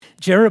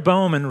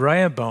Jeroboam and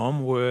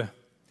Rehoboam were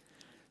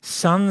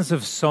sons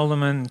of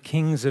Solomon,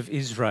 kings of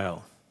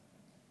Israel,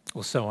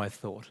 or so I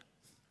thought.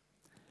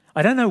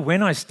 I don't know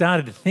when I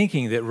started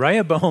thinking that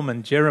Rehoboam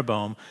and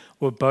Jeroboam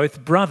were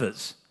both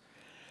brothers.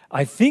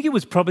 I think it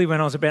was probably when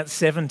I was about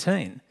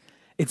 17.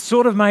 It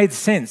sort of made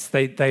sense.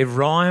 They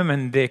rhyme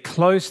and they're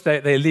close.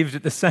 They lived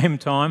at the same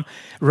time.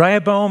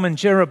 Rehoboam and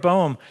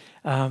Jeroboam,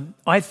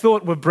 I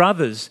thought were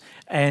brothers.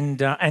 And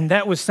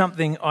that was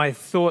something I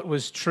thought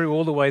was true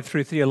all the way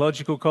through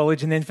theological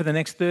college and then for the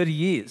next 30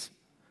 years.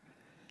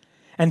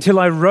 Until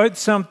I wrote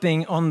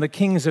something on the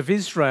kings of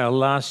Israel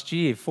last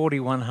year,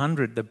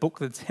 4100, the book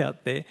that's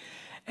out there.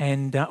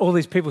 And all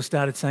these people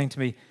started saying to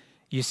me,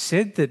 you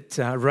said that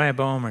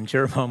Rehoboam and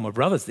Jeroboam were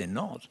brothers. They're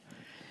not.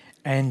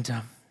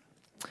 And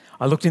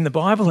I looked in the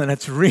Bible and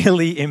it's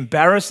really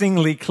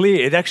embarrassingly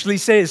clear. It actually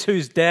says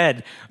whose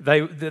dad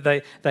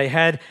they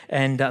had,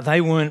 and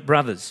they weren't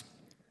brothers.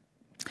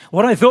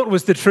 What I thought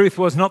was the truth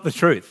was not the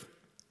truth.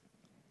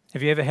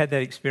 Have you ever had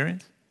that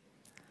experience?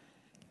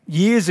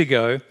 Years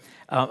ago,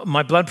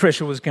 my blood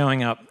pressure was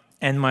going up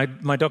and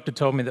my doctor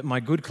told me that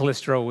my good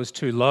cholesterol was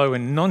too low,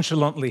 and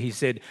nonchalantly he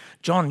said,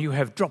 John, you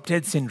have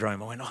drop-dead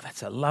syndrome. I went, oh,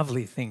 that's a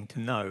lovely thing to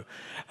know.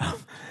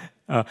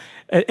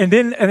 And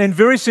then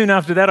very soon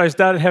after that, I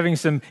started having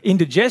some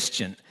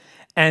indigestion.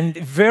 And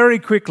very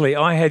quickly,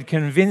 I had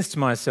convinced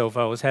myself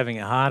I was having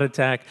a heart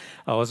attack.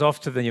 I was off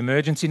to the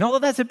emergency. Not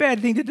that that's a bad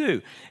thing to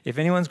do if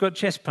anyone's got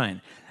chest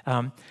pain.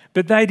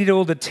 But they did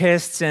all the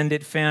tests, and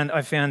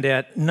I found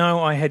out,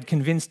 no, I had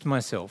convinced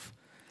myself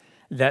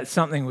that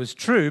something was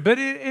true, but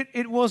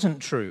it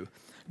wasn't true.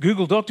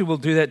 Google Doctor will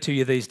do that to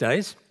you these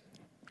days,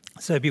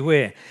 so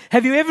beware.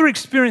 Have you ever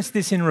experienced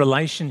this in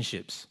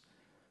relationships?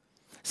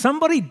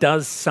 Somebody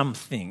does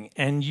something,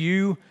 and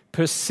you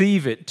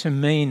perceive it to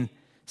mean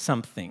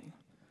something.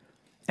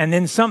 And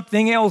then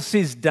something else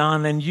is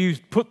done, and you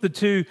put the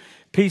two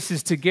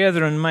pieces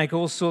together and make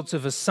all sorts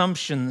of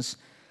assumptions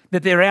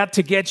that they're out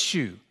to get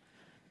you.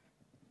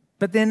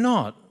 But they're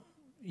not.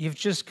 You've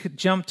just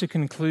jumped to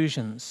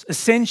conclusions.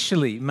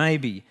 Essentially,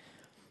 maybe,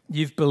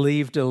 you've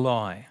believed a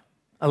lie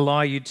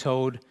you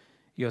told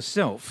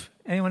yourself.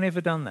 Anyone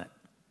ever done that?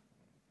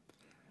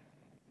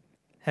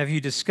 Have you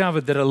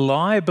discovered that a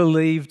lie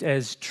believed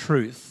as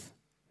truth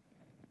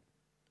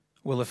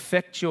will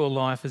affect your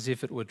life as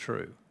if it were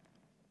true?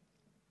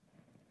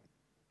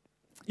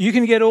 You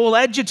can get all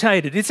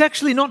agitated. It's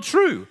actually not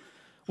true,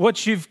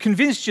 what you've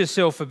convinced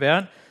yourself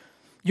about.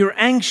 You're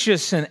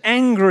anxious and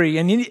angry,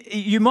 and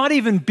you might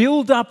even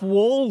build up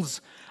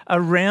walls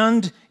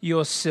around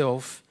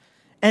yourself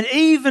and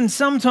even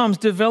sometimes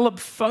develop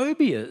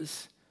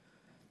phobias.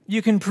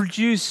 You can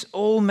produce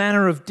all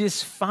manner of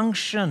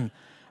dysfunction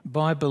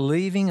by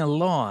believing a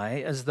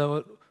lie as though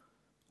it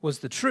was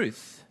the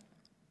truth.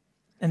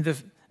 And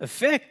the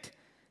effect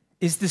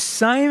is the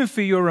same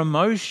for your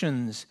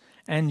emotions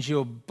and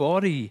your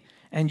body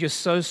and your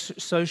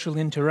social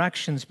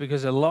interactions,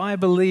 because a lie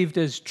believed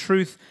as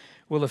truth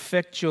will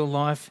affect your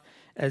life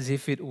as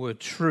if it were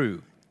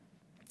true.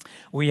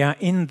 We are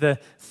in the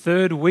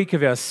third week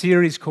of our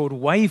series called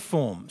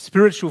Wayform,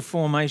 Spiritual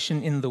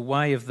Formation in the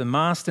Way of the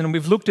Master. And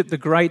we've looked at the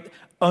great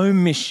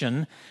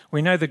omission.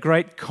 We know the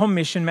great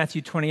commission,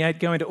 Matthew 28,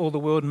 go into all the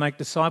world and make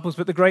disciples.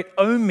 But the great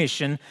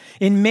omission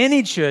in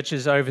many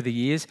churches over the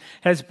years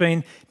has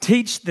been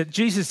that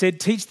Jesus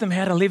said, teach them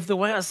how to live the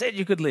way I said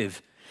you could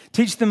live.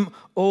 Teach them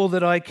all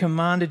that I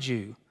commanded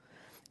you.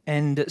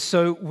 And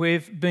so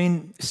we've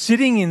been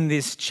sitting in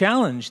this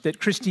challenge that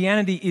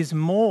Christianity is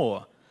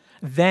more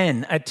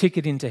than a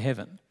ticket into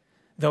heaven,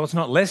 though it's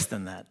not less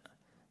than that.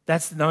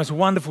 That's the most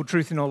wonderful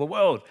truth in all the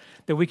world,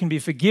 that we can be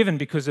forgiven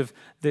because of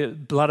the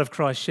blood of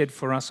Christ shed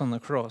for us on the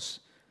cross.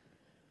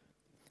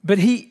 But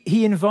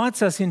he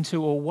invites us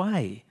into a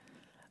way,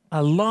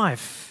 a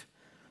life,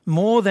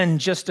 more than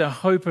just a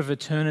hope of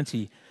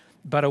eternity,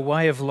 but a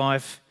way of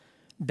life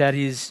that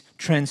is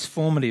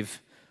transformative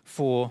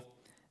for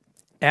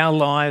our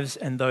lives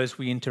and those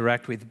we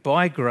interact with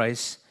by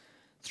grace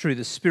through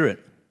the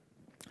Spirit.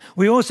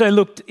 We also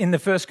looked in the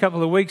first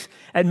couple of weeks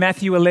at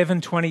Matthew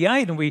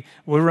 11:28, and we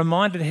were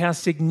reminded how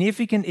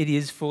significant it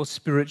is for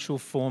spiritual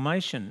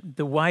formation.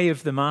 The way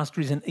of the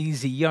master is an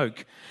easy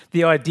yoke.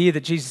 The idea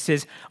that Jesus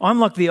says, I'm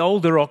like the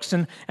older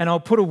oxen, and I'll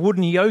put a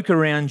wooden yoke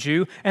around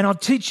you, and I'll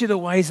teach you the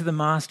ways of the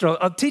master.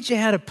 I'll teach you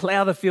how to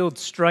plow the field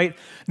straight,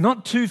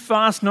 not too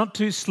fast, not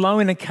too slow,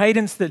 in a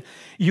cadence that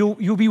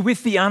you'll be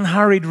with the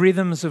unhurried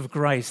rhythms of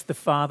grace the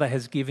Father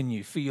has given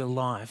you for your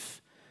life.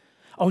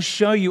 I'll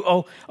show you,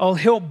 I'll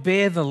help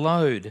bear the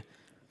load.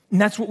 And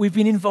that's what we've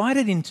been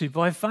invited into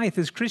by faith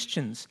as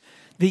Christians,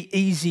 the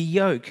easy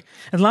yoke.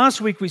 And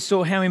last week we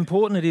saw how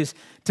important it is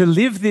to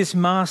live this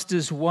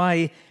master's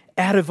way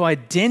out of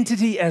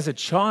identity as a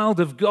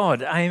child of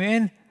God.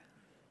 Amen?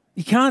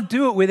 You can't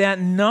do it without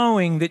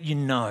knowing that you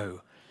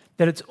know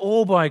that it's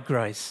all by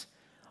grace.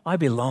 I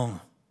belong.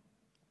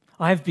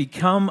 I have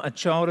become a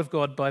child of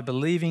God by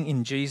believing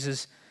in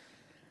Jesus.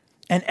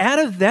 And out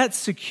of that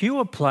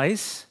secure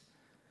place,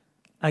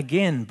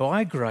 again,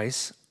 by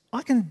grace,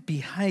 I can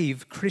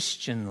behave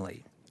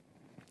Christianly.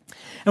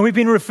 And we've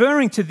been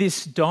referring to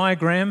this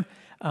diagram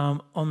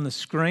on the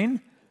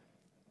screen.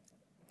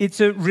 It's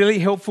a really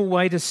helpful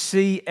way to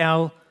see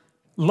our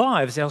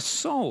lives, our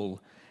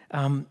soul.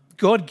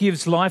 God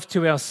gives life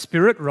to our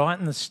spirit right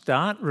in the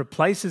start,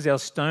 replaces our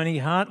stony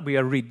heart. We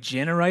are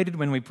regenerated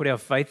when we put our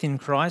faith in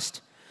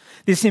Christ.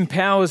 This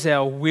empowers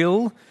our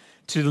will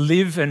to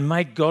live and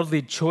make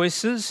godly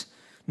choices.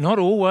 Not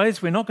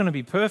always, we're not going to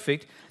be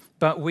perfect,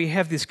 but we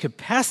have this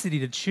capacity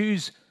to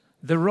choose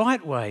the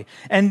right way.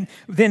 And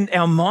then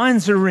our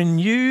minds are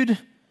renewed,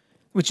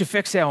 which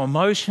affects our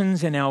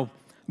emotions and our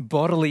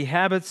bodily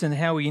habits and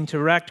how we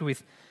interact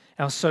with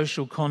our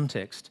social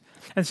context.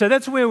 And so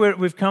that's where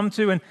we've come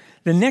to. And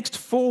the next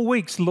 4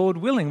 weeks, Lord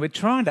willing, we're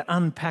trying to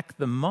unpack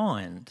the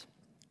mind,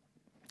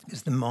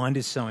 because the mind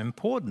is so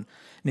important.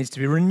 It needs to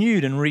be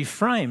renewed and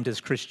reframed as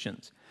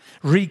Christians,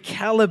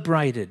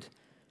 recalibrated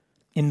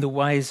in the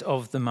ways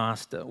of the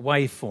Master,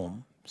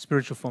 Wayform,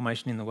 spiritual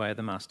formation in the way of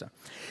the Master.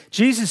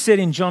 Jesus said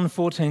in John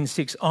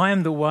 14:6, I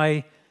am the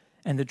way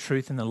and the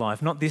truth and the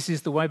life. Not this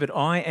is the way, but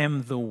I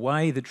am the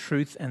way, the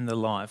truth and the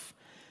life.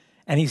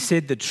 And he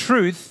said the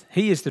truth,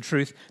 he is the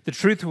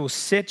truth will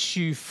set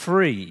you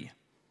free.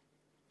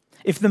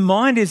 If the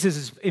mind is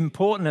as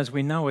important as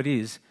we know it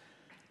is,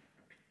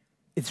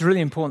 it's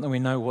really important that we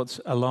know what's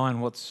a lie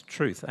and what's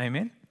truth.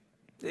 Amen?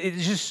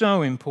 It's just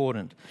so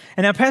important.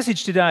 And our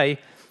passage today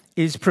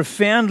is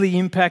profoundly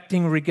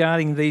impacting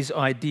regarding these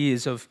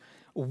ideas of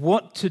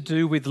what to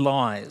do with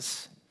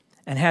lies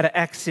and how to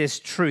access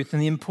truth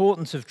and the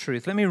importance of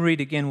truth. Let me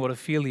read again what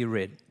Ophelia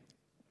read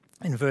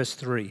in verse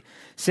 3,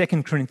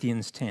 2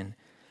 Corinthians 10.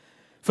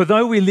 For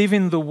though we live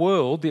in the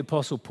world, the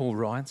Apostle Paul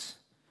writes,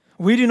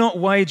 we do not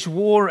wage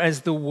war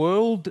as the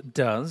world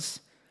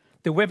does.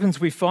 The weapons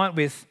we fight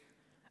with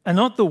are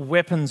not the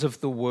weapons of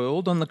the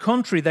world. On the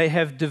contrary, they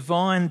have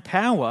divine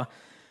power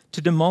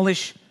to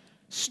demolish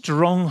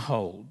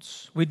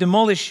strongholds. We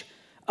demolish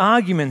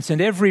arguments and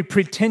every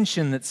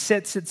pretension that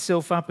sets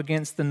itself up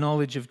against the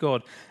knowledge of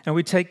God. And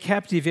we take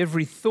captive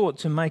every thought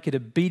to make it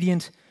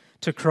obedient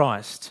to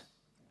Christ.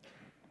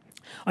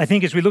 I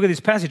think as we look at this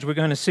passage, we're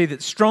going to see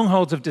that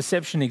strongholds of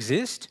deception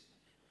exist.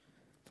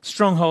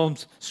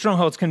 Strongholds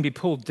can be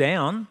pulled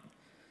down.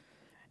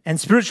 And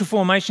spiritual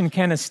formation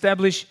can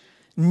establish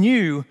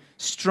new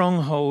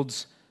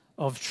strongholds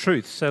of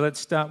truth. So let's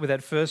start with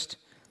that first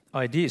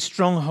idea.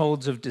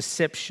 Strongholds of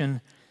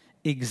deception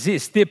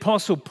exist. The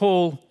Apostle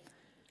Paul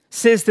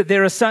says that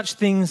there are such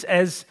things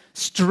as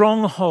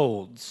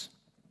strongholds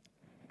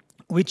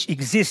which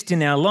exist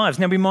in our lives.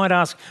 Now we might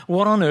ask,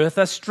 what on earth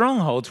are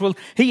strongholds? Well,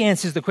 he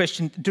answers the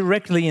question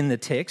directly in the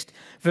text.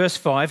 Verse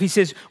 5, he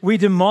says, we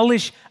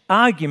demolish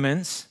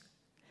arguments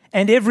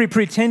and every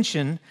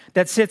pretension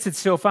that sets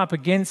itself up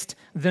against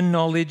the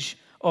knowledge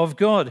of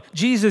God.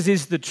 Jesus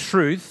is the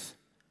truth.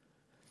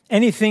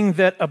 Anything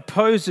that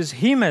opposes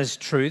him as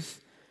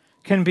truth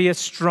can be a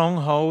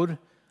stronghold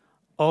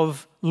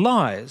of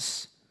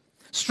lies.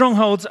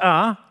 Strongholds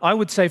are, I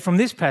would say from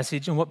this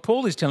passage and what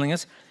Paul is telling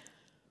us,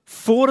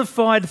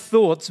 fortified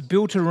thoughts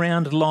built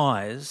around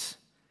lies,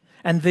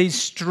 and these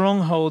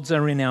strongholds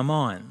are in our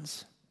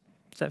minds.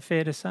 Is that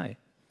fair to say?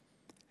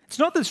 It's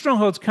not that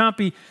strongholds can't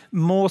be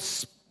more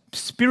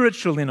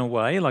spiritual in a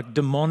way, like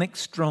demonic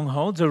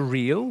strongholds are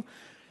real,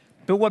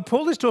 but what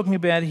Paul is talking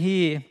about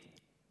here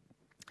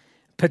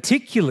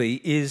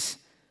particularly is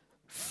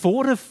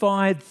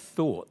fortified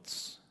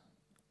thoughts,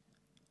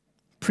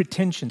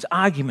 pretensions,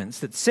 arguments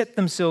that set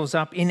themselves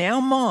up in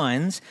our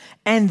minds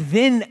and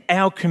then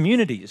our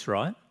communities,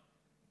 right?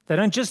 They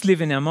don't just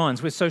live in our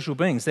minds. We're social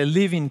beings. They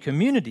live in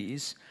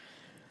communities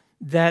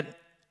that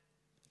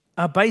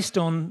are based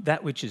on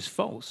that which is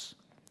false.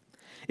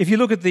 If you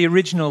look at the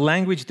original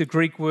language, the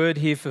Greek word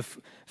here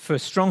for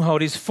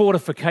stronghold is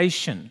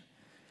fortification.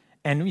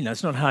 And,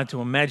 it's not hard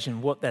to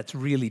imagine what that's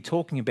really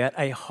talking about,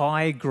 a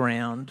high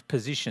ground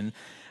position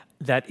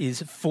that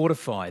is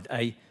fortified,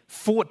 a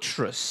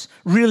fortress,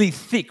 really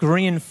thick,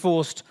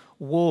 reinforced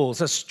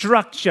walls, a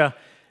structure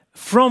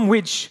from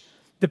which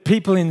the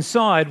people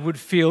inside would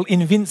feel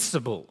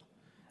invincible.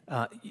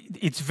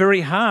 It's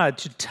very hard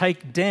to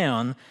take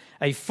down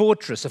a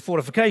fortress, a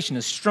fortification,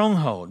 a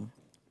stronghold.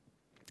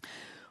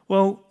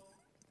 Well,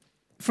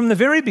 from the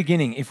very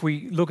beginning, if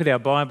we look at our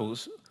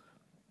Bibles,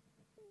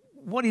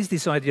 what is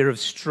this idea of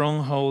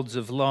strongholds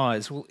of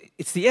lies? Well,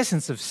 it's the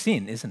essence of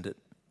sin, isn't it?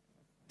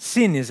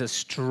 Sin is a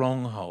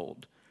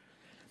stronghold.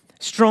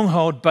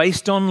 Stronghold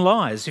based on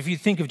lies. If you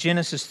think of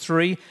Genesis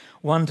 3,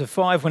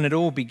 1-5, when it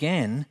all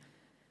began,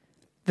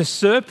 the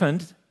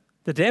serpent,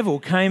 the devil,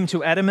 came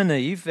to Adam and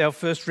Eve, our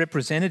first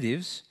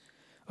representatives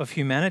of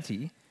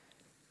humanity,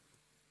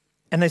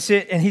 and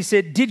he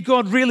said, did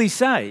God really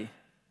say?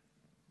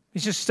 He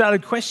just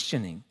started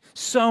questioning,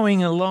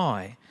 sowing a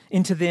lie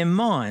into their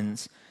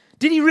minds.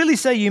 Did he really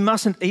say you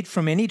mustn't eat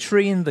from any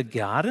tree in the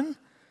garden?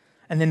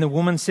 And then the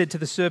woman said to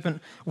the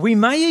serpent, we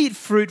may eat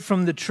fruit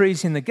from the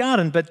trees in the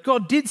garden, but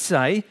God did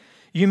say,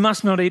 you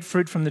must not eat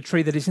fruit from the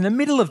tree that is in the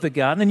middle of the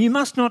garden, and you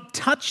must not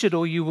touch it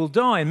or you will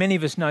die. And many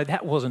of us know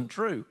that wasn't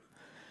true.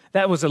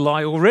 That was a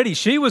lie already.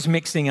 She was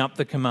mixing up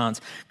the commands.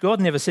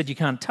 God never said you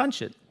can't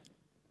touch it.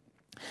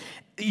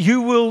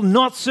 "You will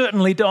not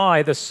certainly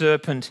die," the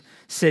serpent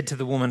said to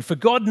the woman, "for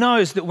God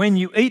knows that when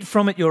you eat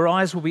from it, your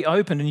eyes will be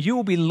opened and you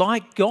will be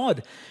like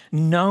God,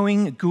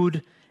 knowing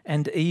good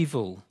and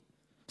evil."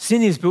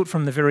 Sin is built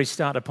from the very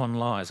start upon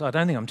lies. I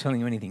don't think I'm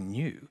telling you anything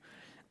new.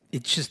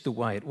 It's just the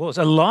way it was.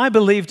 A lie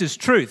believed as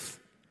truth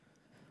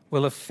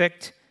will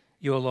affect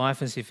your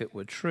life as if it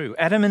were true.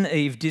 Adam and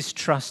Eve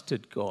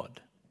distrusted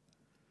God.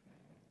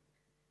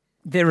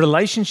 Their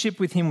relationship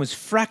with him was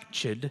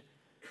fractured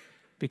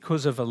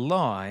because of a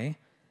lie,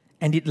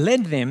 and it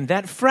led them,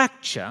 that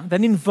fracture,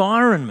 that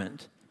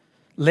environment,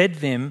 led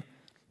them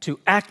to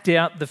act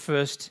out the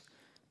first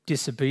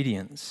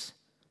disobedience.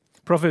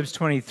 Proverbs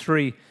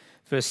 23,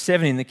 verse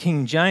 7 in the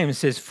King James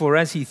says, "For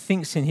as he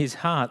thinks in his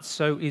heart,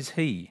 so is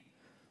he."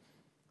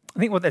 I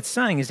think what that's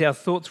saying is our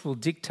thoughts will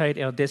dictate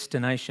our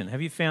destination.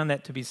 Have you found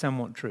that to be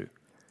somewhat true?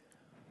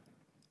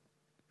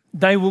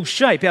 They will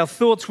shape, our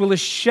thoughts will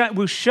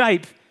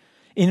shape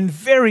in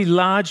very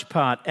large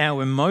part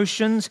our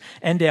emotions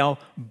and our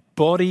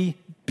body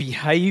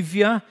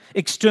behavior,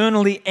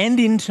 externally and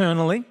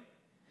internally.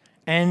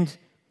 And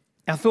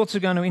our thoughts are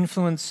going to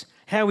influence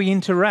how we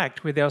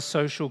interact with our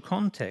social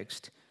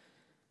context.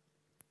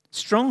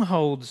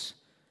 Strongholds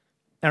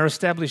are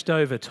established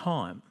over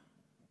time,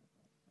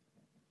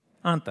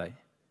 aren't they?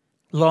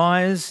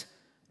 Lies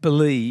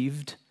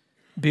believed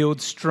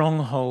build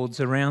strongholds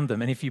around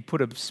them. And if you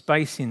put a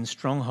space in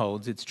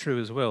strongholds, it's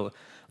true as well.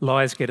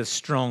 Lies get a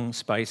strong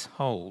space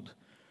hold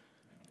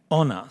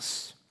on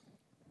us.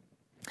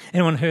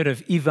 Anyone heard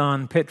of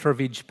Ivan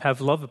Petrovich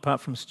Pavlov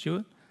apart from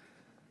Stuart?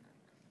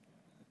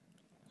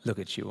 Look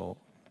at you all.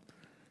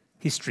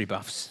 History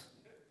buffs.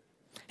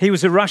 He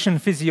was a Russian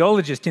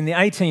physiologist in the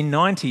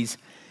 1890s.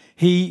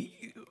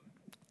 He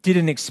did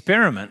an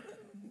experiment.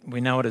 We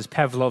know it as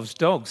Pavlov's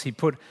dogs. He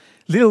put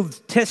little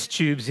test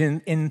tubes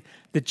in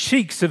the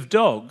cheeks of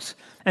dogs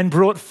and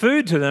brought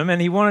food to them,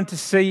 and he wanted to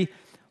see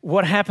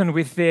what happened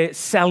with their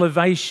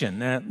salivation.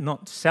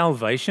 Not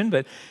salvation,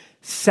 but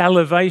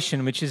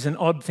salivation, which is an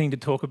odd thing to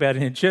talk about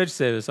in a church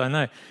service, I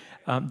know.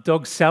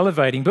 Dogs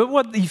salivating. But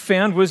what he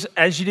found was,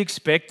 as you'd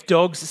expect,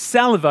 dogs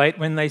salivate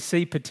when they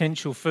see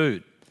potential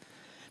food.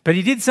 But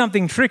he did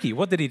something tricky.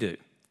 What did he do?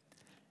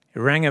 He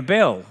rang a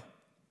bell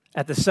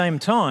at the same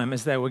time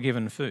as they were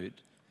given food.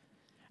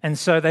 And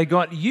so they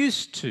got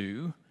used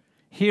to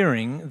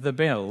hearing the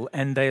bell,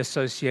 and they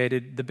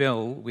associated the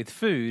bell with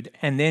food,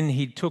 and then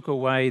he took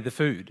away the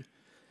food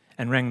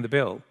and rang the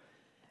bell,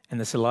 and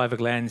the saliva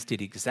glands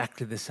did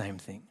exactly the same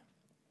thing.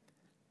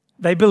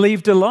 They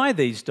believed a lie,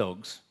 these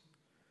dogs.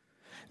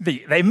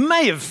 They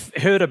may have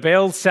heard a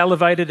bell,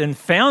 salivated and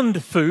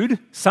found food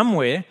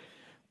somewhere,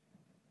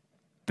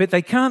 but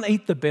they can't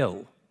eat the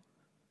bell.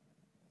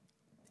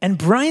 And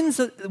brains,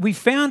 we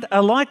found,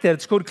 are like that.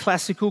 It's called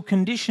classical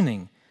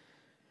conditioning.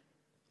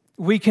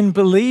 We can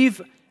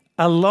believe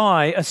a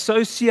lie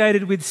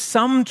associated with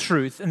some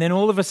truth, and then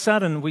all of a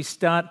sudden we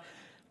start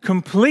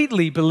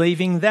completely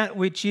believing that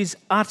which is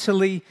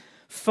utterly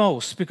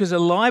false, because a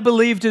lie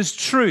believed as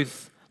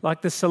truth,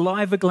 like the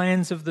saliva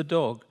glands of the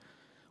dog,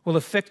 will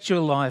affect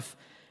your life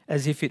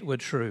as if it were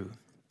true.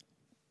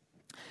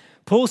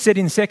 Paul said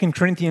in 2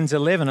 Corinthians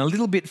 11, a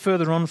little bit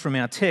further on from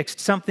our text,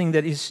 something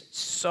that is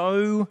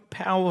so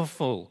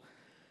powerful.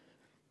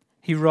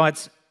 He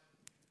writes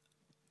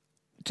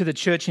to the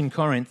church in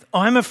Corinth,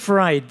 "I'm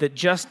afraid that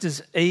just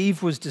as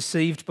Eve was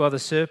deceived by the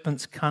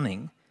serpent's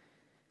cunning,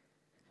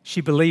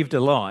 she believed a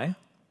lie.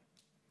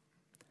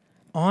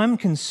 I'm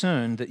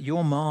concerned that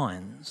your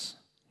minds,"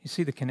 you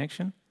see the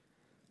connection?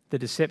 The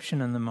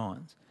deception and the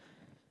minds.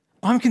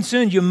 "I'm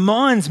concerned your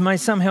minds may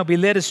somehow be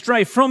led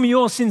astray from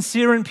your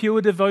sincere and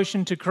pure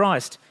devotion to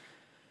Christ."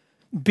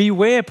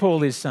 Beware,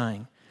 Paul is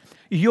saying.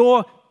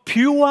 Your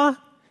pure,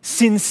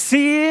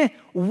 sincere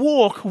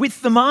walk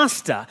with the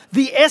Master,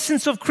 the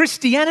essence of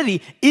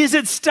Christianity, is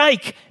at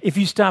stake if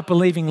you start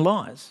believing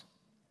lies.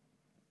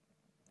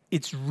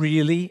 It's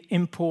really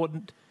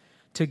important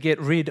to get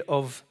rid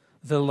of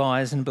the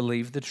lies and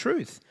believe the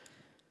truth.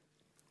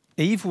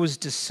 Eve was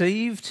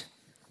deceived,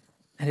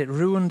 and it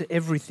ruined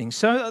everything.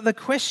 So the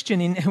question,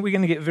 we're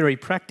going to get very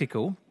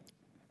practical.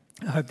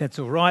 I hope that's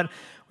all right.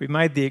 We've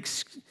made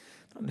it's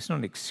not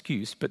an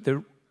excuse, but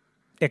the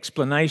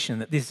explanation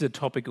that this is a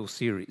topical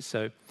series.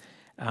 So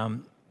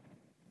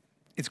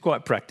it's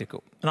quite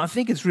practical. And I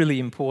think it's really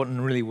important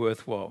and really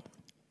worthwhile.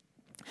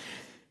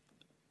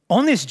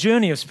 On this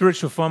journey of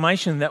spiritual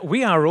formation that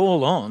we are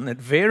all on at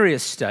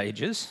various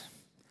stages,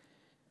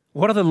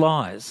 what are the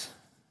lies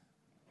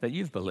that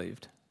you've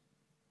believed?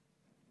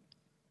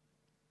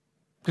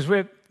 Because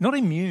we're not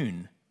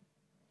immune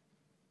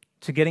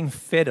to getting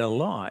fed a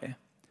lie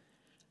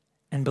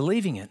and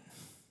believing it.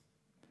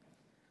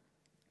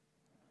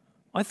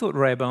 I thought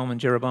Rehoboam and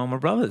Jeroboam were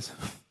brothers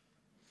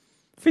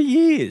for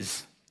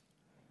years.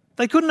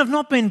 They couldn't have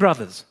not been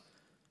brothers,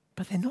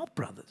 but they're not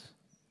brothers.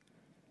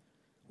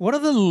 What are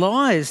the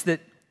lies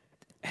that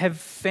have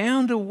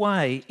found a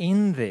way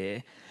in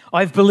there?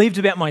 I've believed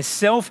about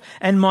myself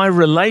and my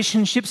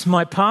relationships,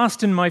 my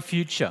past and my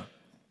future.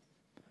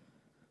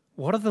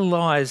 What are the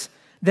lies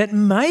that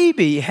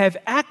maybe have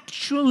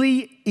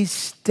actually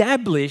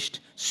established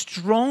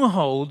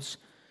strongholds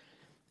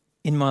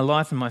in my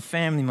life and my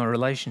family, my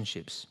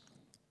relationships.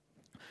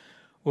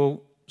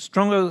 Well,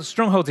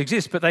 strongholds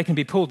exist, but they can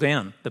be pulled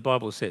down, the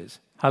Bible says.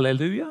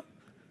 Hallelujah.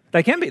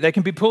 They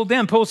can be pulled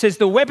down. Paul says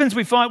the weapons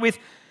we fight with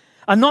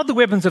are not the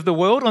weapons of the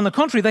world. On the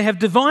contrary, they have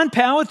divine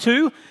power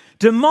to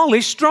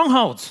demolish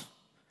strongholds.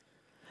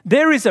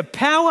 There is a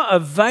power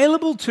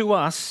available to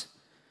us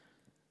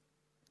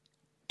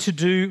to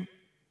do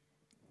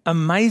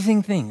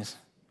amazing things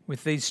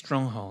with these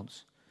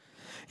strongholds.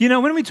 You know,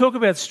 when we talk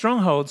about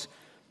strongholds,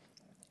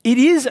 it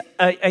is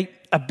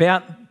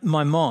about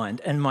my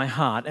mind and my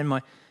heart and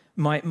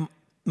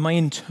my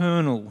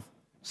internal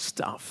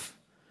stuff.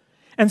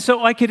 And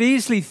so I could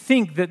easily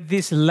think that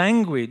this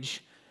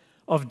language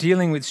of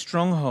dealing with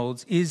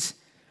strongholds is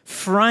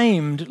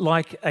framed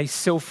like a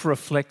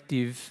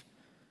self-reflective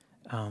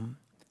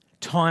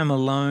time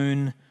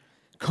alone,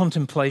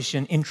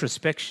 contemplation,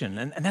 introspection.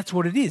 And that's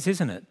what it is,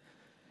 isn't it?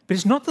 But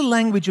it's not the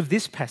language of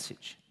this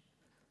passage.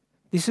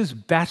 This is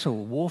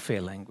battle,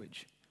 warfare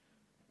language.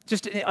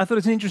 I thought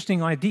it's an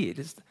interesting idea.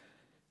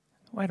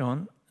 Wait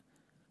on.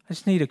 I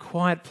just need a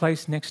quiet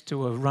place next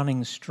to a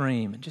running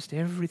stream and just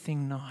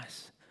everything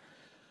nice.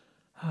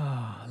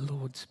 Ah,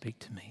 Lord, speak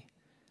to me.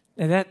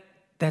 Now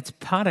that's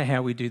part of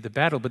how we do the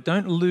battle, but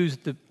don't lose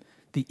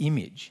the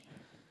image.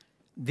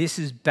 This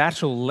is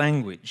battle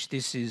language.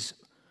 This is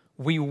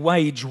we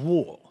wage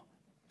war,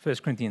 1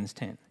 Corinthians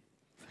 10.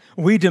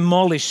 We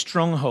demolish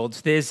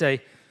strongholds. There's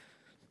a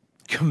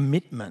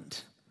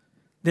commitment.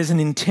 There's an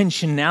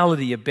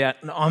intentionality about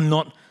I'm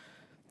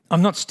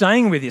not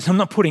staying with this. I'm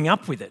not putting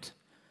up with it.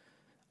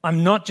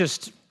 I'm not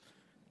just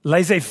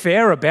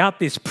laissez-faire about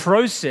this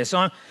process.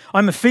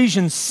 I'm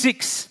Ephesians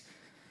 6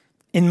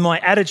 in my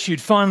attitude.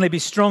 Finally, be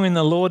strong in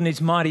the Lord and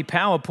his mighty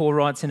power, Paul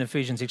writes in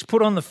Ephesians 6.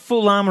 Put on the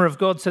full armour of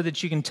God so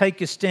that you can take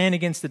your stand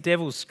against the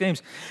devil's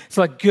schemes. It's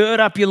like gird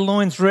up your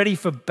loins ready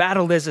for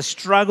battle. There's a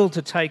struggle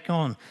to take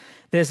on.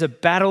 There's a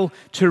battle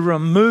to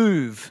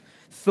remove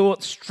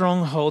thought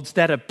strongholds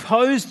that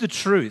oppose the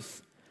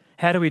truth.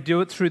 How do we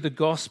do it? Through the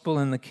gospel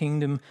and the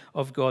kingdom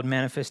of God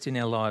manifest in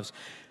our lives.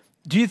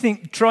 Do you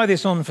think, try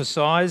this on for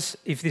size,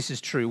 if this is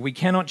true. We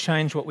cannot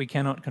change what we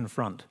cannot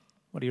confront.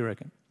 What do you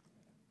reckon?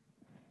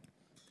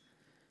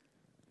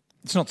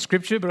 It's not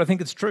scripture, but I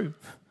think it's true.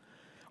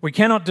 We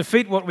cannot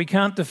defeat what we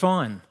can't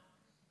define.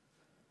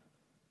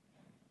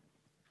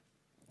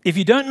 If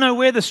you don't know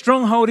where the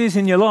stronghold is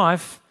in your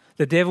life,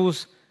 the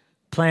devil's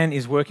plan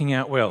is working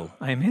out well.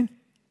 Amen?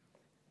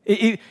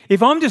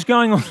 If I'm just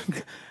going on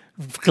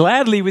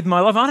gladly with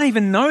my life, I don't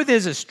even know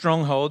there's a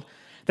stronghold.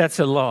 That's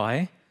a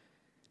lie.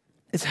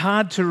 It's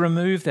hard to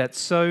remove that.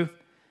 So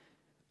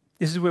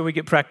this is where we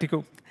get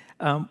practical.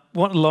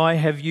 What lie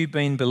have you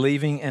been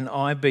believing and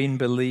I've been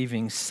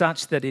believing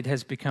such that it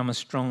has become a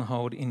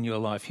stronghold in your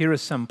life? Here are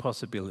some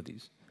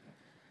possibilities.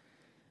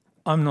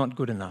 I'm not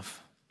good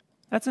enough.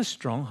 That's a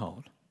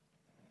stronghold.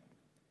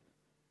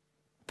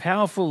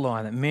 Powerful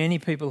lie that many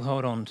people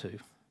hold on to.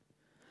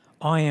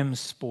 I am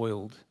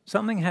spoiled.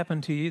 Something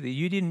happened to you that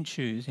you didn't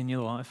choose in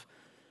your life.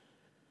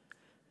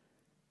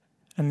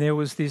 And there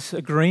was this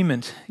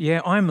agreement.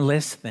 Yeah, I'm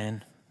less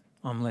than.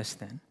 I'm less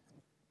than.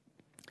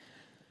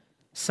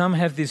 Some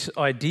have this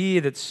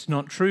idea that's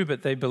not true,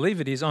 but they believe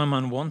it is. I'm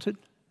unwanted.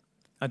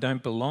 I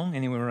don't belong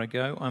anywhere I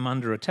go. I'm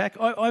under attack.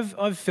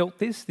 I've felt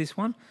this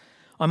one.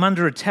 I'm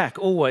under attack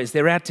always.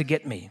 They're out to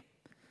get me.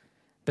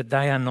 But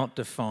they are not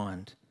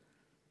defined.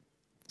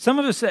 Some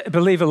of us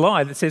believe a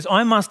lie that says,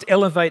 I must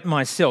elevate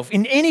myself.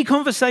 In any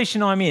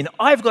conversation I'm in,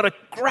 I've got to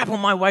grapple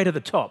my way to the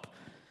top.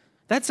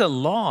 That's a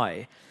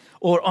lie.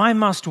 Or I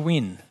must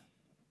win.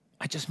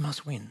 I just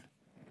must win.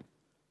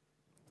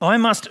 I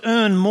must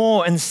earn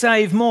more and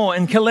save more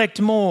and collect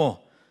more.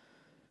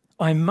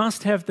 I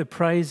must have the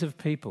praise of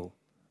people.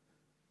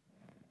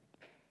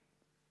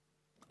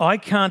 I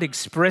can't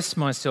express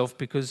myself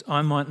because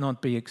I might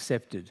not be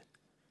accepted.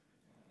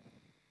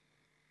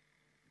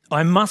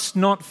 I must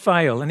not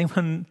fail.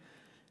 Anyone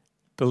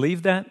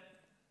believe that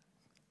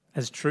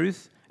as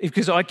truth?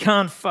 Because I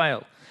can't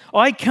fail.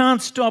 I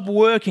can't stop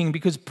working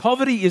because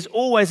poverty is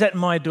always at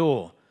my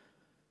door.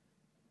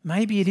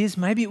 Maybe it is.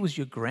 Maybe it was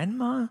your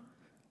grandma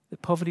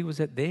that poverty was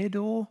at their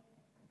door,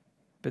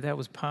 but that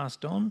was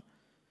passed on.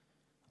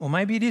 Or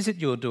maybe it is at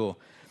your door.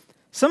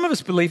 Some of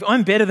us believe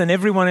I'm better than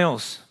everyone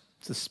else.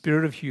 It's the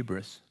spirit of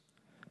hubris.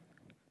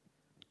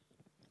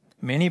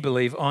 Many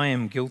believe I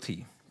am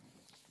guilty.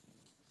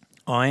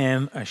 I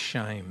am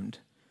ashamed.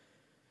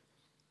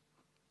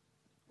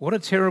 What a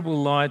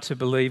terrible lie to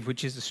believe,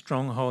 which is a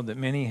stronghold that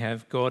many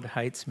have. God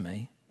hates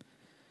me.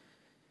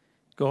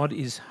 God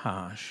is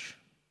harsh.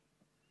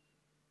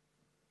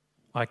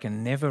 I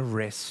can never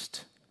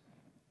rest.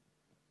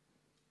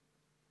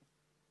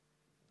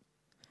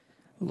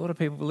 A lot of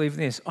people believe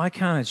this. I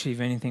can't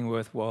achieve anything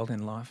worthwhile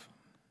in life.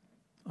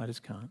 I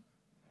just can't.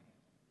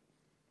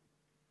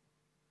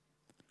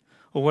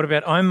 Or what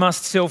about I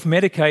must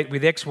self-medicate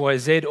with X, Y,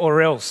 Z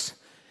or else?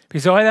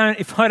 Because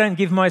if I don't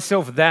give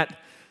myself that,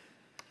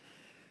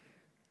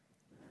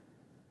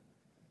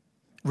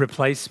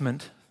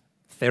 replacement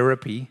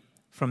therapy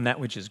from that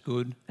which is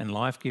good and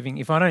life-giving.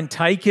 If I don't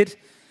take it,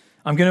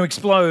 I'm going to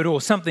explode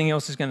or something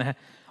else is going to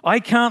happen. I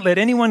can't let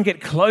anyone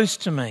get close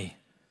to me.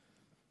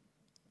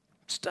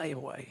 Stay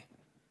away.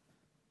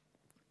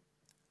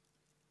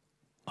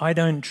 I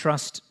don't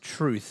trust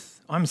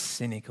truth. I'm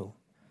cynical.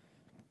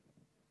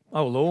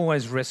 I will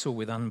always wrestle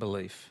with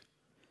unbelief.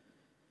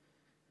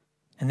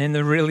 And then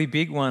the really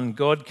big one,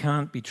 God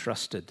can't be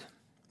trusted.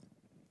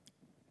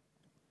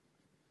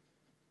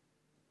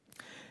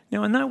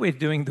 Now, I know we're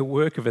doing the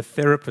work of a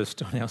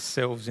therapist on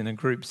ourselves in a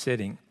group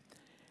setting,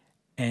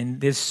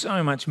 and there's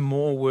so much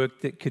more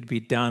work that could be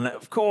done,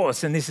 of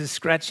course, and this is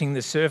scratching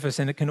the surface,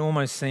 and it can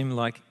almost seem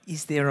like,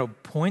 is there a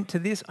point to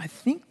this? I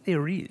think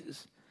there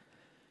is.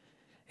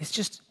 It's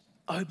just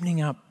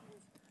opening up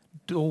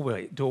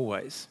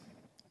doorways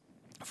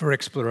for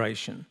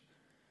exploration.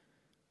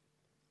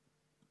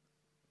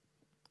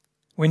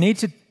 We need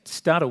to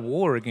start a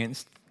war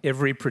against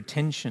every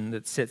pretension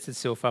that sets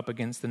itself up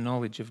against the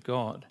knowledge of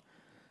God,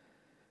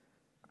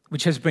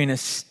 which has been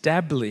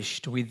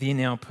established within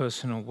our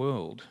personal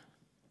world.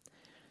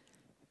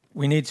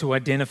 We need to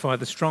identify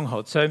the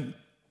strongholds. So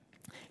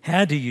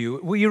how do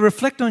you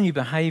reflect on your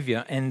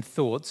behaviour and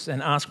thoughts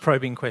and ask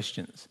probing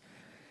questions.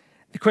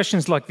 The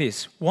questions like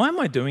this: why am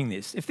I doing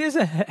this? If there's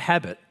a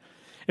habit,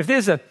 if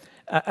there's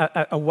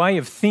a way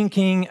of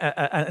thinking,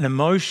 an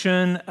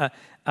emotion,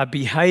 a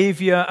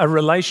behaviour, a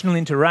relational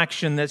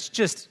interaction that's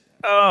just,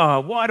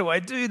 why do I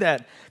do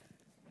that?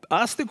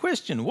 Ask the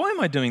question, why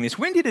am I doing this?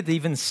 When did it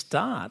even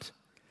start?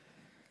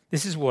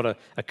 This is what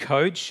a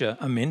coach,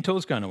 a mentor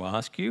is going to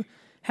ask you.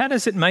 How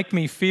does it make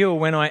me feel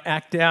when I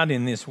act out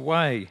in this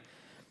way?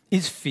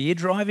 Is fear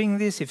driving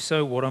this? If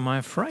so, what am I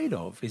afraid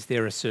of? Is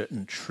there a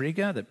certain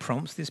trigger that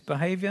prompts this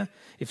behaviour?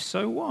 If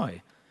so,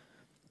 why?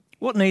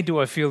 What need do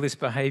I feel this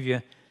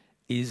behaviour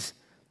is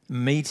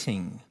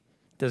meeting?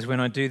 Does when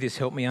I do this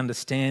help me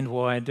understand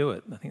why I do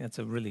it? I think that's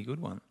a really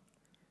good one.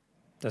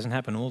 Doesn't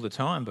happen all the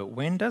time, but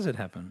when does it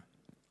happen?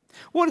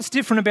 What is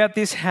different about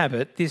this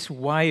habit, this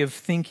way of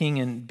thinking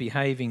and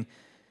behaving,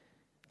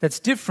 that's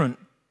different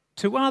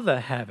to other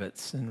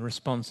habits and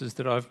responses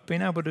that I've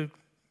been able to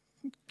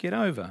get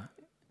over?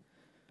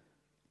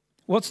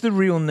 What's the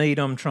real need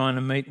I'm trying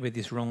to meet with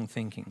this wrong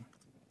thinking?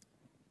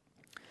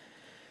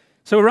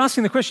 So we're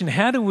asking the question,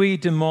 how do we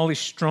demolish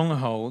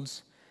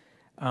strongholds?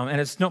 And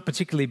it's not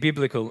particularly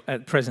biblical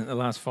at present, the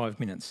last 5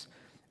 minutes.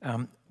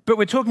 But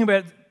we're talking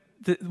about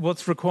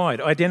what's required.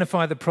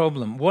 Identify the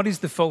problem. What is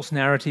the false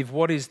narrative?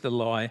 What is the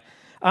lie?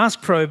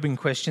 Ask probing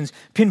questions.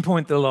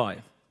 Pinpoint the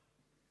lie.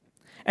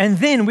 And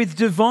then with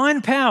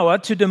divine power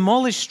to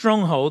demolish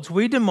strongholds,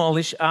 we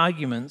demolish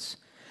arguments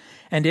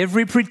and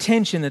every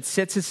pretension that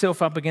sets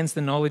itself up against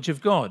the knowledge of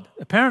God.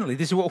 Apparently,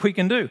 this is what we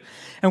can do.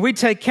 And we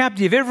take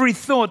captive every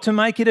thought to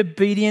make it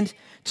obedient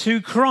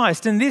to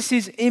Christ. And this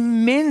is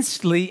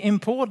immensely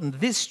important,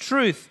 this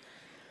truth.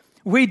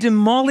 We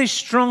demolish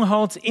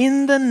strongholds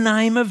in the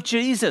name of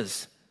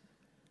Jesus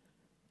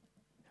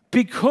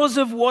because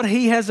of what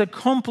he has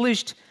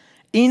accomplished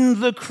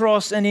in the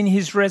cross and in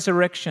his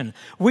resurrection.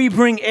 We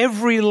bring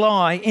every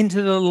lie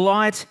into the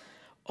light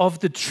of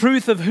the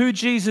truth of who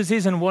Jesus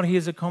is and what he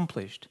has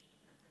accomplished.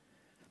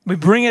 We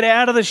bring it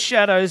out of the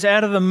shadows,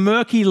 out of the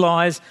murky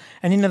lies,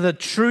 and into the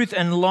truth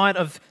and light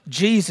of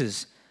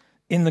Jesus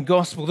in the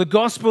gospel. The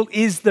gospel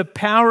is the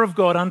power of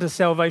God unto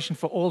salvation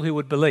for all who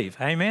would believe.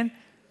 Amen?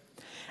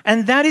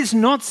 And that is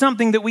not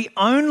something that we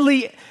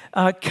only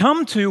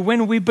come to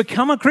when we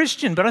become a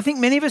Christian, but I think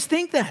many of us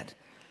think that.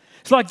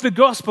 It's like the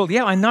gospel.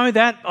 Yeah, I know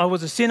that. I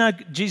was a sinner.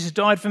 Jesus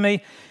died for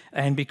me.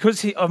 And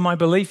because of my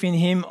belief in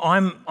him,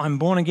 I'm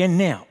born again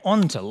now,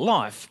 on to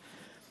life.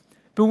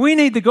 But we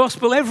need the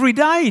gospel every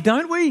day,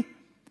 don't we?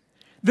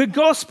 The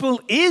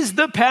gospel is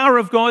the power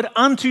of God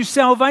unto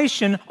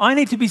salvation. I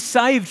need to be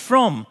saved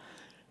from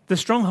the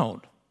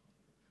stronghold.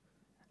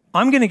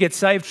 I'm going to get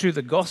saved through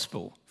the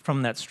gospel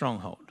from that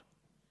stronghold.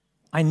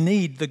 I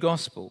need the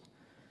gospel.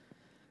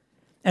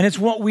 And it's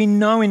what we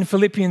know in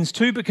Philippians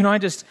 2, but can I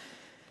just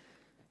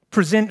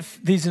present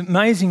these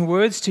amazing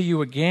words to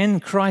you again?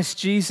 Christ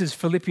Jesus,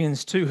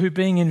 Philippians 2, who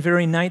being in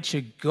very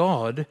nature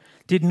God,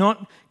 did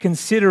not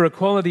consider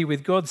equality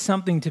with God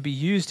something to be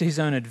used to his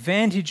own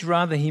advantage.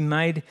 Rather, he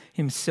made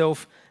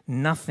himself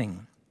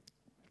nothing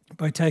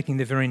by taking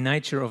the very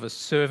nature of a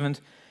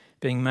servant,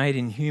 being made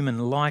in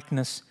human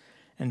likeness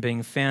and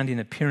being found in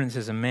appearance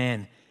as a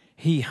man.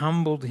 He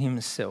humbled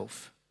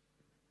himself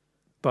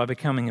by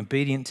becoming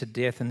obedient to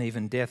death and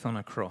even death on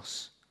a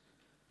cross.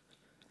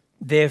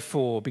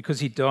 Therefore, because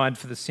he died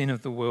for the sin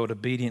of the world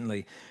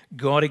obediently,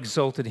 God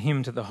exalted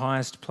him to the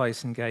highest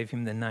place and gave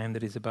him the name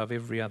that is above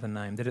every other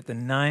name, that at the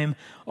name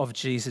of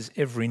Jesus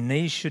every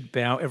knee should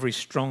bow, every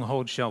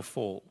stronghold shall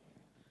fall,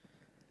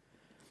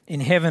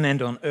 in heaven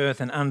and on earth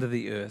and under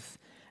the earth,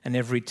 and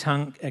every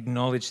tongue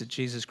acknowledge that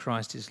Jesus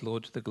Christ is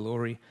Lord to the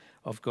glory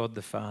of God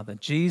the Father.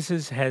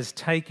 Jesus has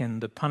taken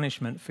the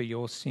punishment for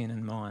your sin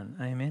and mine.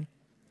 Amen.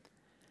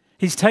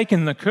 He's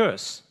taken the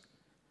curse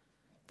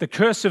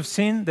of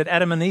sin that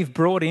Adam and Eve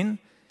brought in.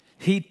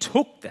 He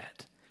took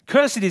that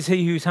Cursed is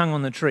he who's hung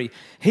on the tree.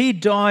 He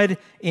died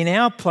in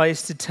our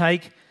place to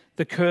take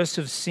the curse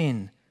of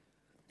sin.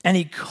 And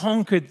he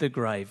conquered the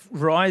grave,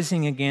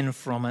 rising again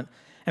from it.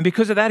 And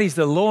because of that, he's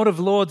the Lord of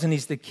lords and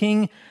he's the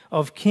King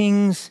of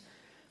kings.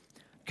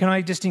 Can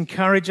I just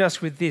encourage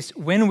us with this?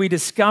 When we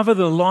discover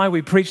the lie,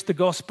 we preach the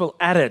gospel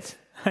at it.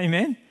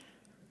 Amen?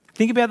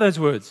 Think about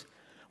those words.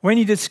 When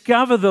you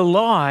discover the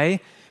lie,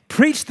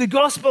 preach the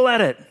gospel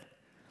at it.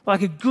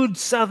 Like a good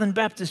Southern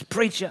Baptist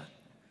preacher.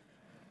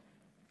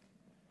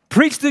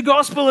 Preach the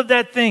gospel of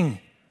that thing.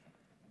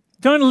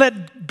 Don't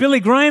let Billy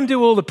Graham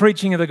do all the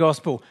preaching of the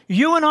gospel.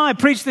 You and I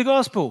preach the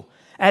gospel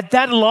at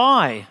that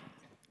lie.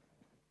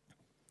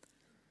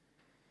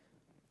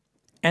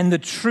 And the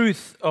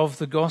truth of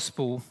the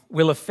gospel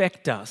will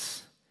affect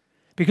us.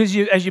 Because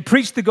as you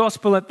preach the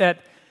gospel at that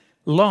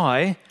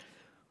lie,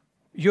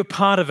 you're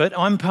part of it,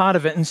 I'm part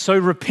of it, and so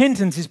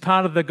repentance is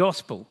part of the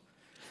gospel.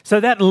 So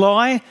that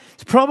lie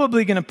is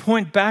probably going to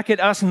point back at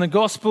us in the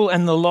gospel,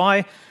 and the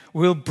lie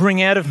will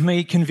bring out of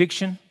me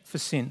conviction for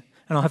sin,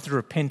 and I'll have to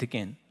repent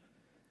again.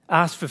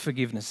 Ask for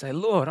forgiveness. Say,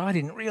 Lord, I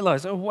didn't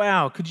realize. Oh,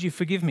 wow, could you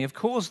forgive me? Of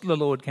course the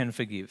Lord can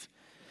forgive.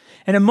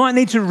 And it might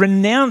need to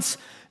renounce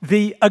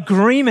the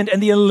agreement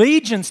and the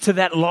allegiance to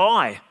that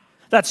lie,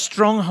 that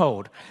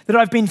stronghold that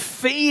I've been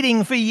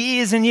feeding for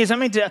years and years. I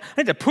need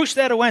to push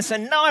that away and say,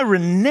 no, I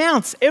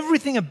renounce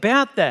everything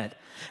about that.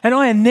 And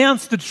I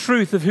announce the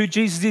truth of who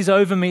Jesus is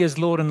over me as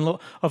Lord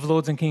of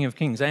Lords and King of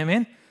Kings.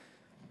 Amen?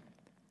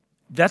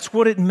 That's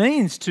what it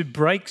means to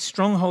break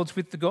strongholds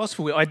with the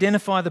gospel. We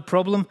identify the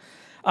problem,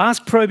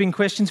 ask probing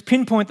questions,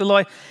 pinpoint the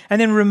lie, and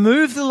then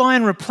remove the lie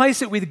and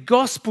replace it with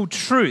gospel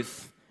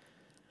truth.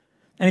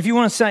 And if you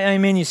want to say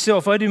amen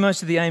yourself, I do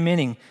most of the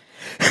amening,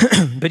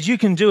 but you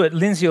can do it.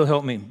 Lindsay will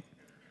help me.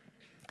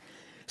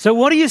 So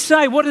what do you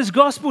say? What does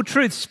gospel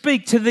truth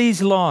speak to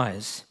these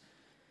lies?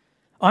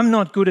 I'm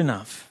not good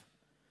enough.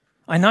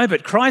 I know,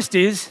 but Christ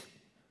is,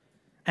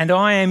 and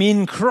I am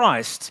in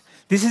Christ.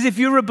 This is if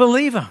you're a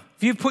believer.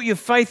 If you've put your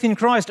faith in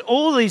Christ,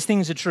 all these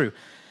things are true.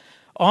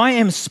 I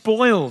am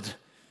spoiled.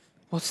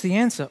 What's the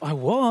answer? I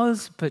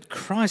was, but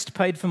Christ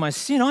paid for my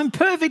sin. I'm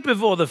perfect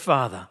before the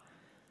Father.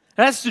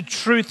 That's the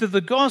truth of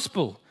the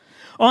gospel.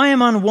 I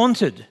am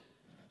unwanted.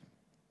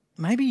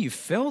 Maybe you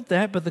felt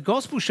that, but the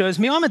gospel shows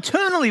me I'm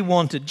eternally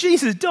wanted.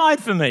 Jesus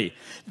died for me.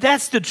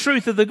 That's the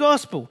truth of the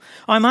gospel.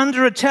 I'm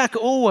under attack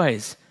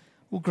always.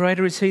 Well,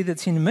 greater is he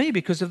that's in me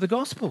because of the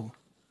gospel.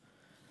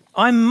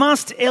 I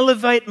must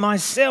elevate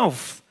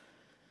myself.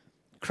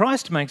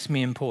 Christ makes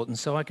me important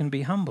so I can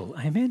be humble.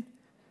 Amen?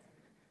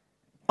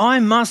 I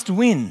must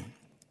win.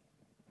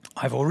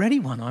 I've already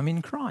won. I'm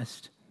in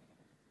Christ.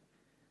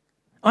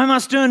 I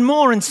must earn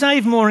more and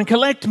save more and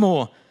collect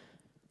more.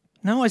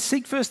 No, I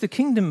seek first the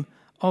kingdom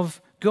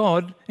of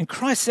God, and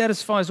Christ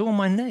satisfies all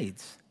my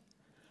needs.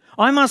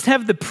 I must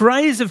have the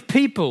praise of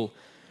people.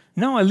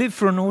 No, I live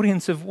for an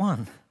audience of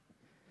one.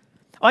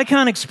 I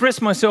can't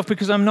express myself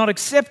because I'm not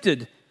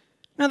accepted.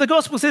 Now, the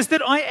gospel says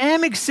that I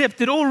am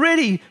accepted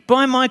already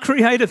by my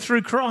Creator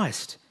through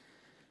Christ.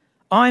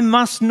 I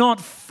must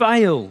not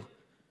fail.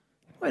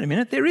 Wait a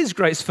minute, there is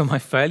grace for my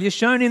failure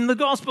shown in the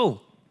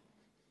gospel.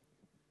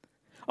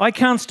 I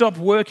can't stop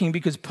working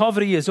because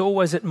poverty is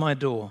always at my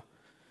door.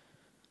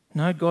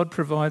 No, God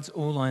provides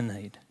all I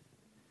need,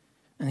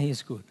 and He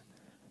is good.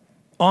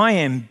 I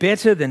am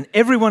better than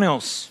everyone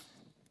else.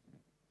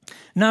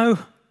 No,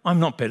 I'm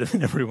not better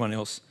than everyone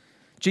else.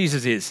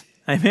 Jesus is.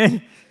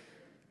 Amen?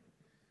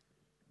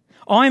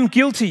 I'm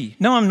guilty.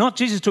 No, I'm not.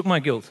 Jesus took my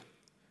guilt.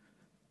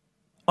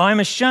 I'm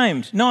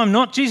ashamed. No, I'm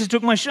not. Jesus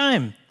took my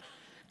shame.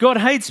 God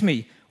hates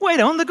me. Wait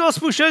on, the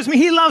gospel shows me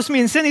He loves me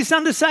and sent His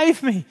Son to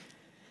save me.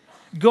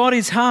 God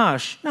is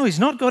harsh. No, He's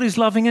not. God is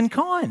loving and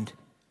kind.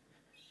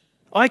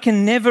 I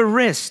can never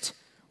rest.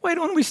 Wait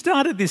on, we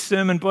started this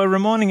sermon by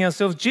reminding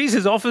ourselves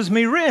Jesus offers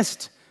me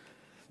rest,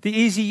 the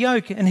easy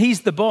yoke, and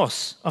He's the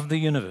boss of the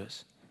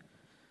universe.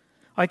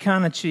 I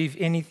can't achieve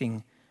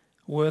anything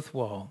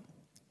worthwhile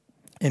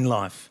in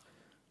life.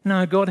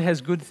 No, God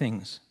has good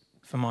things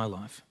for my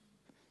life.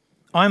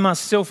 I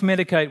must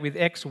self-medicate with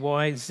X,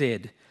 Y,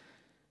 Z,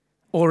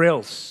 or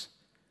else.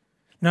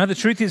 No, the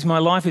truth is my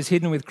life is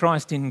hidden with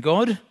Christ in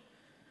God,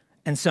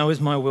 and so is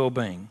my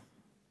well-being.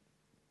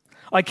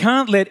 I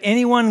can't let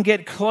anyone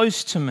get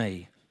close to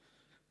me.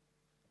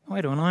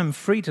 Wait on, I'm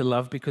free to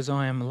love because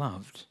I am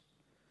loved.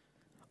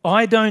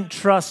 I don't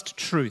trust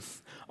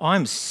truth.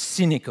 I'm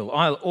cynical.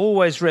 I'll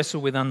always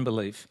wrestle with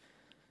unbelief.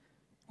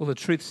 Well, the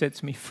truth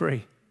sets me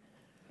free,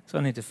 so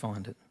I need to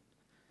find it.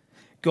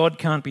 God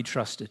can't be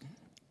trusted.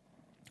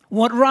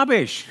 What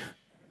rubbish!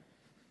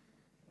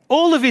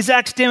 All of His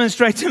acts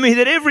demonstrate to me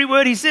that every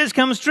word He says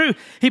comes true.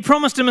 He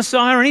promised a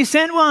Messiah and He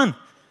sent one.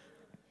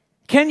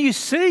 Can you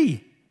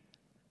see?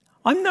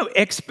 I'm no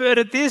expert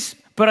at this,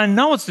 but I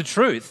know it's the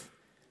truth.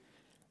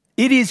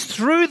 It is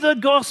through the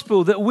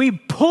gospel that we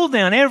pull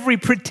down every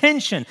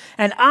pretension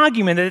and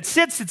argument that it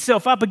sets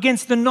itself up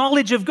against the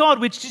knowledge of God,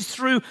 which is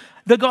through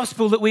the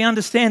gospel that we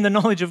understand the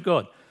knowledge of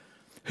God.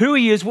 Who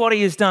He is, what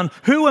He has done,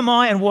 who am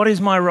I and what is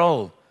my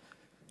role?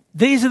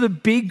 These are the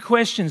big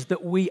questions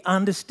that we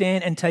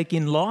understand and take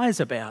in lies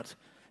about.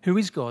 Who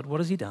is God? What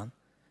has he done?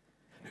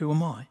 Who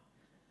am I?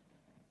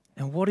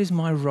 And what is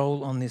my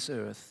role on this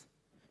earth?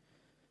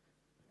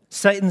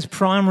 Satan's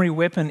primary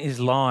weapon is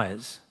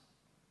lies.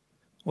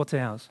 What's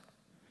ours?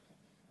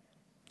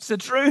 It's the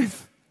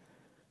truth.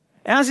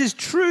 Ours is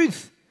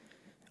truth.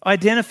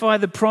 Identify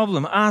the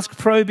problem, ask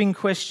probing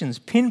questions,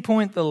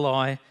 pinpoint the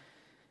lie,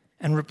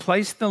 and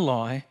replace the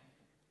lie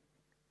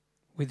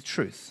with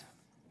truth.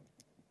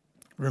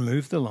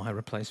 Remove the lie,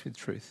 replace with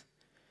truth.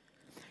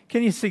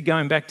 Can you see,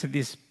 going back to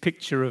this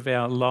picture of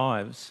our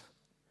lives,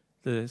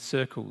 the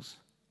circles?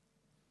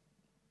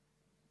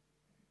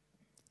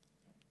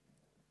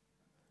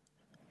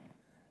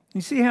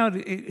 You see how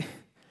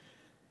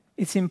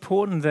it's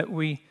important that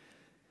we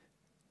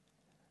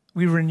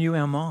renew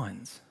our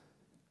minds.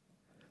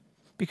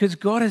 Because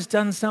God has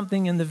done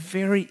something in the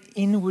very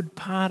inward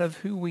part of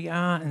who we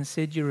are and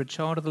said, you're a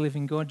child of the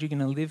living God, you're going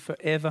to live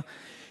forever.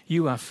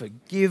 You are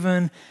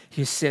forgiven,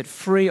 you're set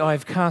free.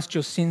 I've cast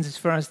your sins as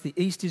far as the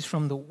east is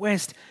from the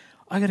west.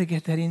 I got to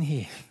get that in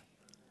here.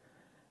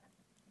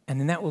 And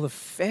then it will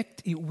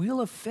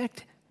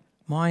affect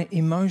my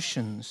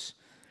emotions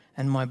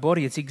and my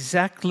body. This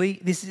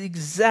is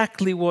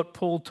exactly what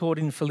Paul taught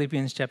in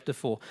Philippians chapter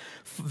 4,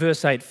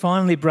 verse 8.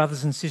 Finally,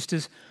 brothers and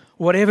sisters,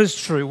 whatever's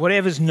true,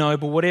 whatever's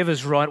noble,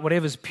 whatever's right,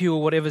 whatever's pure,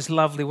 whatever's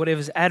lovely,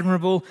 whatever's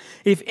admirable,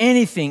 if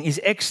anything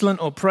is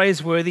excellent or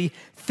praiseworthy,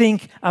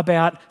 think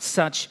about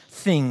such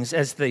things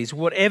as these.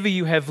 Whatever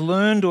you have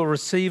learned or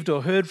received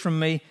or heard from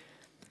me,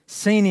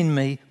 seen in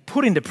me,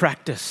 put into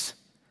practice,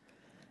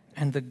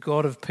 and the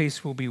God of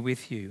peace will be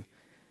with you.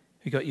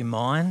 You got your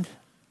mind,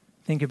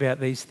 think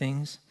about these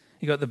things.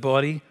 You got the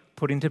body,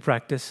 put into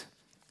practice,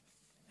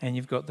 and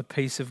you've got the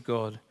peace of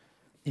God,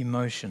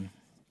 emotion.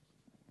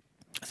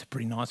 That's a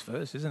pretty nice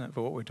verse, isn't it,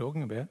 for what we're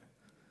talking about?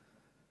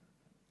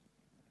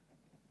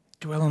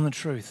 Dwell on the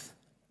truth.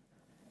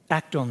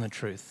 Act on the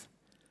truth.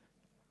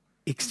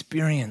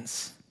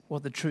 Experience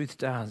what the truth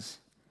does.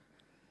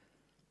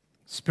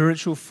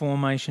 Spiritual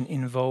formation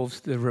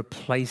involves the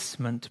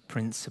replacement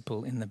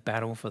principle in the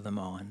battle for the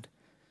mind.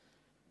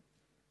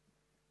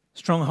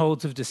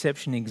 Strongholds of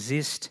deception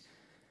exist.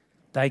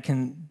 They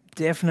can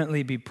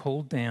definitely be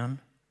pulled down.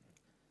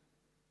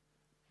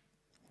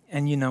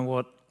 And you know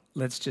what?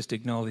 Let's just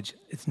acknowledge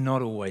it's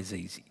not always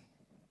easy.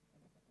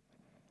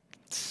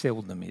 It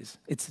seldom is.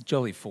 It's a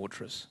jolly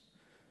fortress.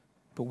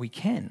 But we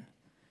can.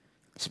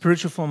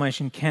 Spiritual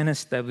formation can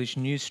establish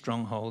new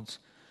strongholds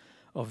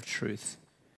of truth.